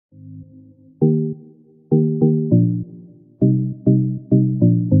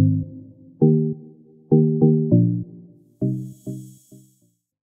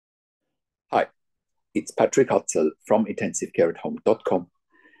It's Patrik Hutzel from intensivecareathome.com,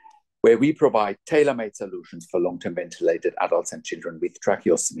 where we provide tailor-made solutions for long-term ventilated adults and children with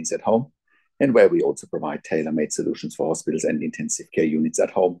tracheostomies at home, and where we also provide tailor-made solutions for hospitals and intensive care units at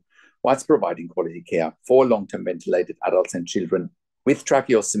home, whilst providing quality care for long-term ventilated adults and children with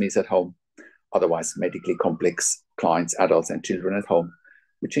tracheostomies at home, otherwise medically complex clients, adults and children at home,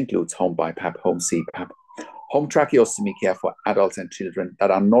 which includes home BIPAP, home CPAP, home tracheostomy care for adults and children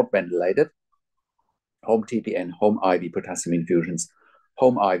that are not ventilated, home TPN, home IV potassium infusions,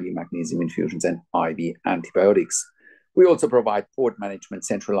 home IV magnesium infusions, and IV antibiotics. We also provide port management,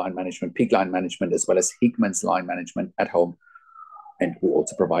 central line management, PICC line management, as well as Hickman's line management at home. And we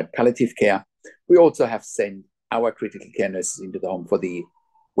also provide palliative care. We also have sent our critical care nurses into the home for the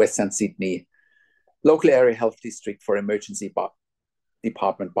Western Sydney local area health district for emergency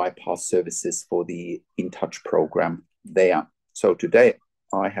department bypass services for the In Touch program there. So today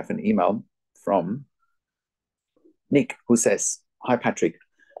I have an email from Nick, who says, "Hi Patrik,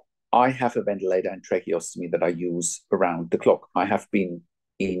 I have a ventilator and tracheostomy that I use around the clock. I have been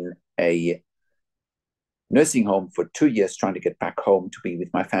in a nursing home for 2 years trying to get back home to be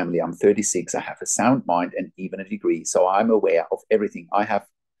with my family. I'm 36, I have a sound mind and even a degree, so I'm aware of everything. I have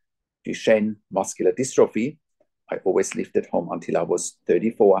Duchenne Muscular Dystrophy. I always lived at home until I was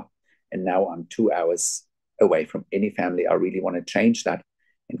 34, and now I'm 2 hours away from any family. I really want to change that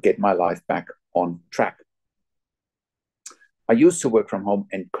and get my life back on track. I used to work from home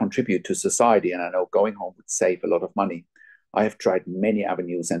and contribute to society, and I know going home would save a lot of money. I have tried many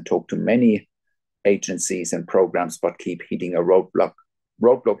avenues and talked to many agencies and programs, but keep hitting a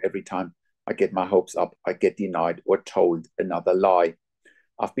roadblock every time I get my hopes up. I get denied or told another lie.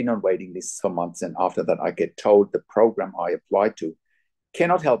 I've been on waiting lists for months, and after that I get told the program I applied to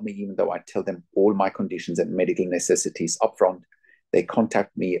cannot help me, even though I tell them all my conditions and medical necessities upfront. They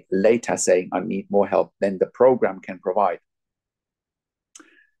contact me later saying I need more help than the program can provide.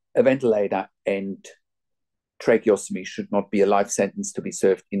 A ventilator and tracheostomy should not be a life sentence to be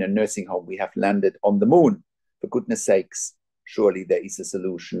served in a nursing home. We have landed on the moon. For goodness sakes, surely there is a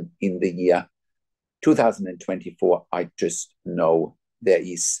solution in the year 2024. I just know there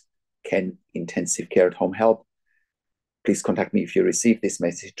is. Can intensive care at home help? Please contact me if you receive this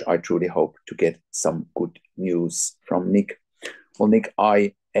message. I truly hope to get some good news from Nick. Well, Nick,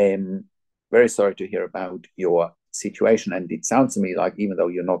 I am very sorry to hear about your situation, and it sounds to me like, even though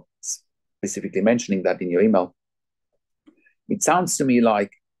you're not specifically mentioning that in your email, it sounds to me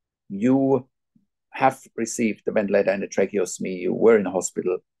like you have received the ventilator and the tracheostomy. You were in a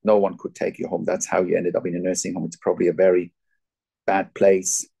hospital, no one could take you home. That's how you ended up in a nursing home. It's probably a very bad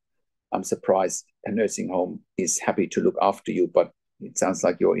place. I'm surprised a nursing home is happy to look after you, but it sounds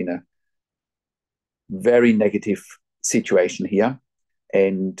like you're in a very negative situation here.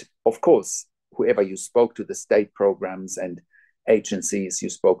 And of course, whoever you spoke to, the state programs and agencies you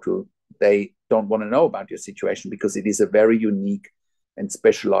spoke to, they don't want to know about your situation, because it is a very unique and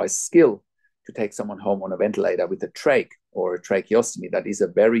specialized skill to take someone home on a ventilator with a trach or a tracheostomy. That is a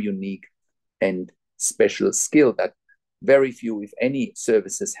very unique and special skill that very few, if any,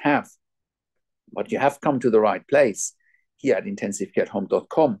 services have. But you have come to the right place here at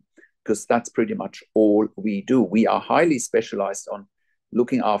intensivecareathome.com, because that's pretty much all we do. We are highly specialized on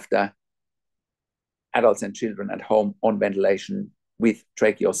looking after adults and children at home on ventilation with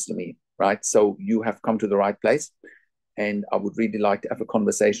tracheostomy, right? So you have come to the right place, and I would really like to have a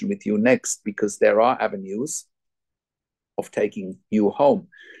conversation with you next, because there are avenues of taking you home.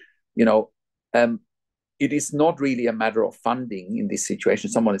 You know, it is not really a matter of funding in this situation.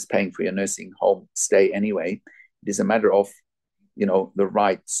 Someone is paying for your nursing home stay anyway. It is a matter of, you know, the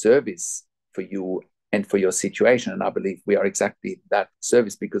right service for you and for your situation. And I believe we are exactly that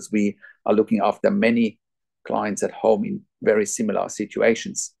service, because we are looking after many clients at home in very similar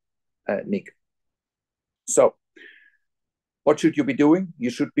situations, Nick. So what should you be doing? We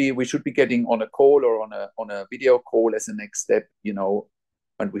should be getting on a call or on a video call as a next step, you know,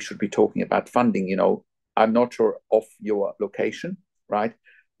 and we should be talking about funding. You know, I'm not sure of your location, right?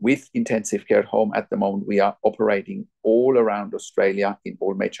 With intensive care at home at the moment, we are operating all around Australia in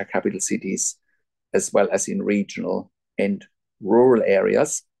all major capital cities, as well as in regional and rural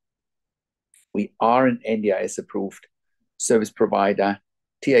areas. We are an NDIS approved service provider,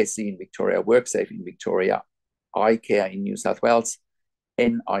 TAC in Victoria, WorkSafe in Victoria, iCare in New South Wales,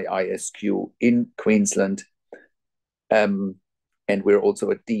 NIISQ in Queensland, and we're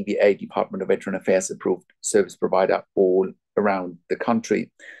also a DVA, Department of Veteran Affairs approved service provider all around the country.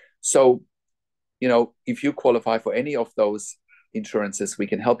 So, you know, if you qualify for any of those insurances, we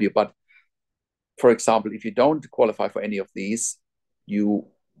can help you. But for example, if you don't qualify for any of these, you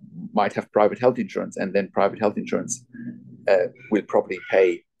might have private health insurance, and then private health insurance will probably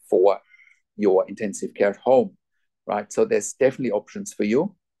pay for your intensive care at home, right? So there's definitely options for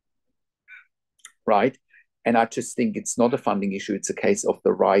you, right? And I just think it's not a funding issue. It's a case of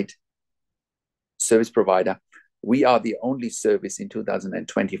the right service provider. We are the only service in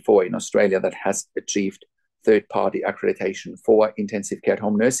 2024 in Australia that has achieved third-party accreditation for intensive care at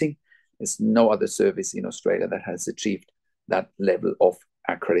home nursing. There's no other service in Australia that has achieved that level of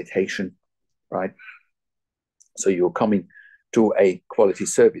accreditation, right? So you're coming to a quality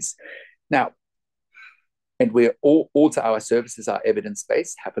service. Now, and we're also, our services are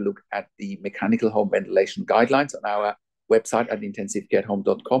evidence-based. Have a look at the mechanical home ventilation guidelines on our website at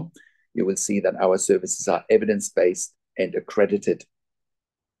intensivecareathome.com. You will see that our services are evidence-based and accredited.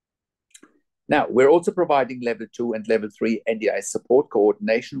 Now, we're also providing level 2 and level 3 NDIS support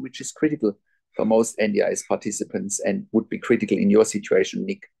coordination, which is critical for most NDIS participants and would be critical in your situation,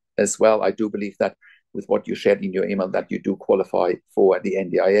 Nick, as well. I do believe that with what you shared in your email that you do qualify for the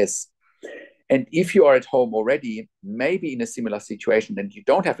NDIS. And if you are at home already, maybe in a similar situation and you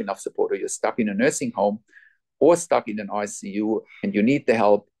don't have enough support, or you're stuck in a nursing home or stuck in an ICU and you need the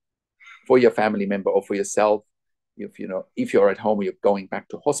help for your family member or for yourself, if you're at home, you're going back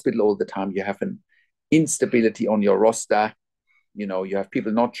to hospital all the time, you have an instability on your roster, you have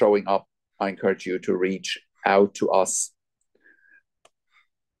people not showing up, I encourage you to reach out to us.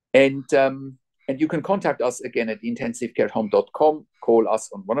 And you can contact us again at intensivecareathome.com, call us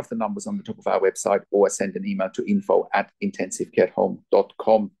on one of the numbers on the top of our website, or send an email to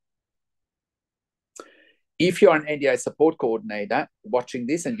info@intensivecareathome.com. If you're an NDI support coordinator watching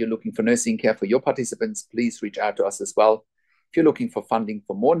this and you're looking for nursing care for your participants, please reach out to us as well. If you're looking for funding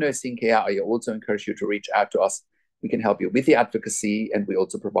for more nursing care, I also encourage you to reach out to us. We can help you with the advocacy, and we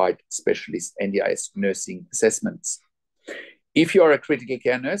also provide specialist NDIS nursing assessments. If you are a critical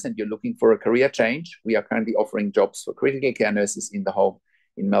care nurse and you're looking for a career change, we are currently offering jobs for critical care nurses in the home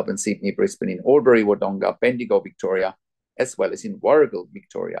in Melbourne, Sydney, Brisbane, in Albury, Wodonga, Bendigo, Victoria, as well as in Warragul,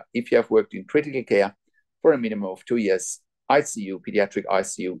 Victoria. If you have worked in critical care for a minimum of 2 years, ICU, pediatric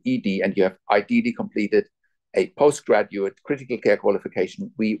ICU, ED, and you have ideally completed a postgraduate critical care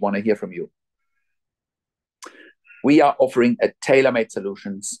qualification, we want to hear from you. We are offering a tailor-made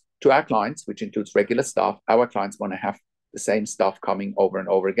solutions to our clients, which includes regular staff. Our clients want to have the same stuff coming over and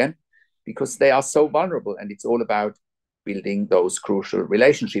over again because they are so vulnerable, and it's all about building those crucial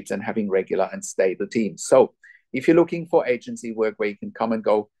relationships and having regular and stable teams. So if you're looking for agency work where you can come and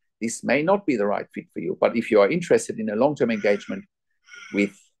go, this may not be the right fit for you. But if you are interested in a long-term engagement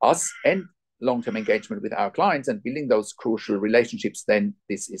with us and long-term engagement with our clients and building those crucial relationships, then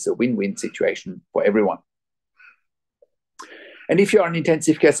this is a win-win situation for everyone. And if you're an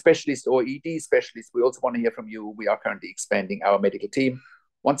intensive care specialist or ED specialist, we also want to hear from you. We are currently expanding our medical team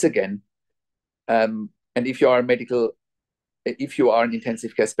once again. And if you are an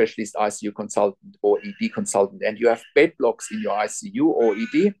intensive care specialist, ICU consultant, or ED consultant, and you have bed blocks in your ICU or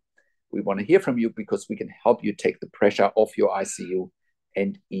ED, we want to hear from you because we can help you take the pressure off your ICU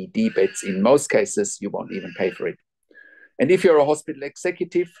and ED beds. In most cases, you won't even pay for it. And if you're a hospital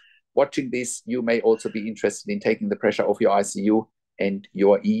executive watching this, you may also be interested in taking the pressure off your ICU and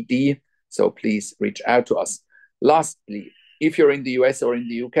your ED. So please reach out to us. Lastly, if you're in the US or in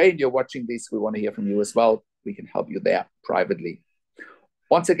the UK and you're watching this, we want to hear from you as well. We can help you there privately.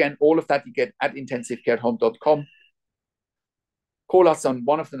 Once again, all of that you get at intensivecareathome.com. Call us on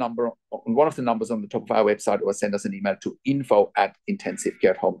one of the numbers on the top of our website, or send us an email to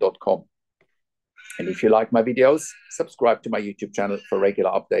info@intensivecareathome.com. And if you like my videos, subscribe to my YouTube channel for regular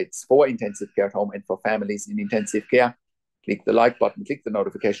updates for intensive care at home and for families in intensive care. Click the like button, click the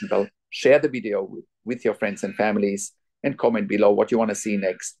notification bell, share the video with your friends and families, and comment below what you want to see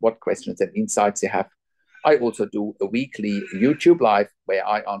next, what questions and insights you have. I also do a weekly YouTube live where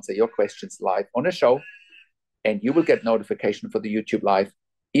I answer your questions live on a show, and you will get notification for the YouTube live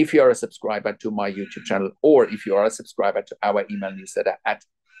if you are a subscriber to my YouTube channel, or if you are a subscriber to our email newsletter at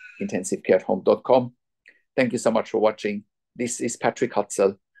intensivecareathome.com. Thank you so much for watching. This is Patrik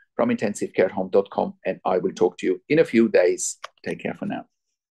Hutzel from intensivecareathome.com, and I will talk to you in a few days. Take care for now.